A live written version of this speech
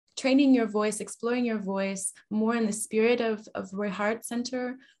training your voice, exploring your voice more in the spirit of Roy Hart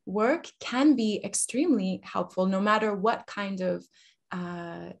Center work can be extremely helpful, no matter what kind of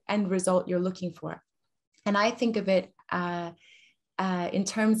end result you're looking for. And I think of it in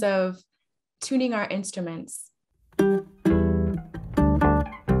terms of tuning our instruments.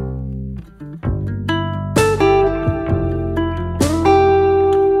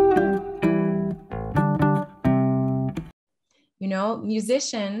 You know,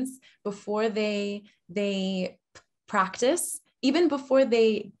 musicians, before they practice, even before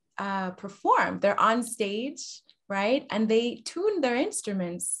they perform, they're on stage, right? And they tune their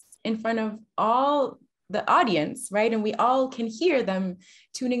instruments in front of all the audience, right? And we all can hear them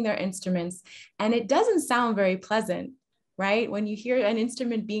tuning their instruments. And it doesn't sound very pleasant, right? When you hear an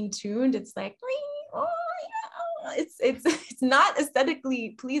instrument being tuned, it's like, oh, yeah. It's not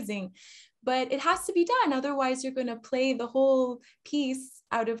aesthetically pleasing. But it has to be done. Otherwise, you're going to play the whole piece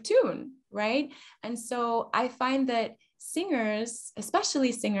out of tune, right? And so I find that singers,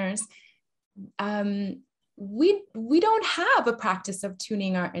 especially singers, we don't have a practice of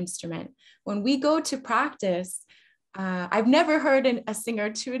tuning our instrument. When we go to practice, I've never heard a singer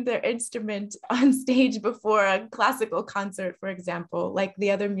tune their instrument on stage before a classical concert, for example, like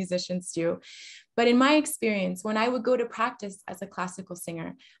the other musicians do. But in my experience, when I would go to practice as a classical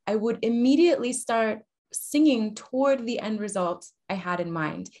singer, I would immediately start singing toward the end result I had in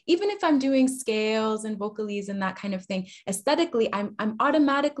mind. Even if I'm doing scales and vocalises and that kind of thing, aesthetically, I'm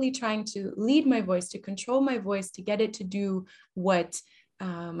automatically trying to lead my voice, to control my voice, to get it to do what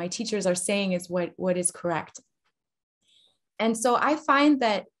my teachers are saying is what is correct. And so I find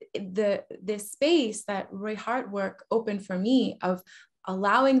that this space that Roy Hart work opened for me of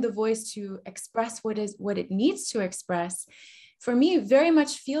allowing the voice to express what it needs to express, for me, very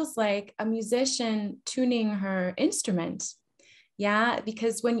much feels like a musician tuning her instrument. Yeah,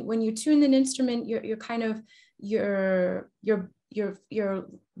 because when you tune an instrument, you're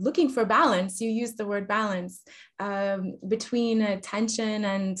looking for balance. You use the word balance between tension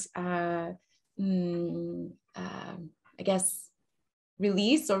and I guess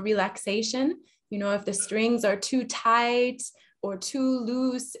release or relaxation. You know, if the strings are too tight or too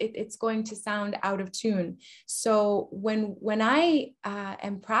loose, it's going to sound out of tune. So when I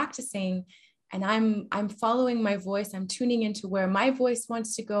am practicing and I'm following my voice, I'm tuning into where my voice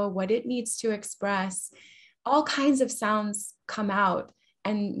wants to go, what it needs to express, all kinds of sounds come out.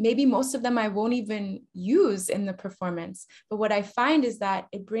 And maybe most of them I won't even use in the performance. But what I find is that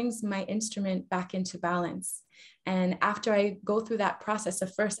it brings my instrument back into balance. And after I go through that process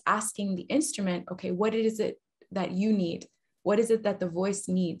of first asking the instrument, okay, what is it that you need? What is it that the voice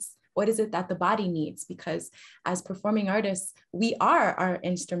needs? What is it that the body needs? Because as performing artists, we are our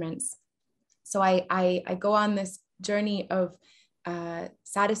instruments. So I go on this journey of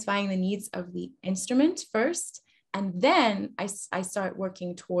satisfying the needs of the instrument first, and then I start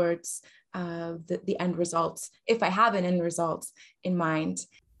working towards the end results, if I have an end result in mind.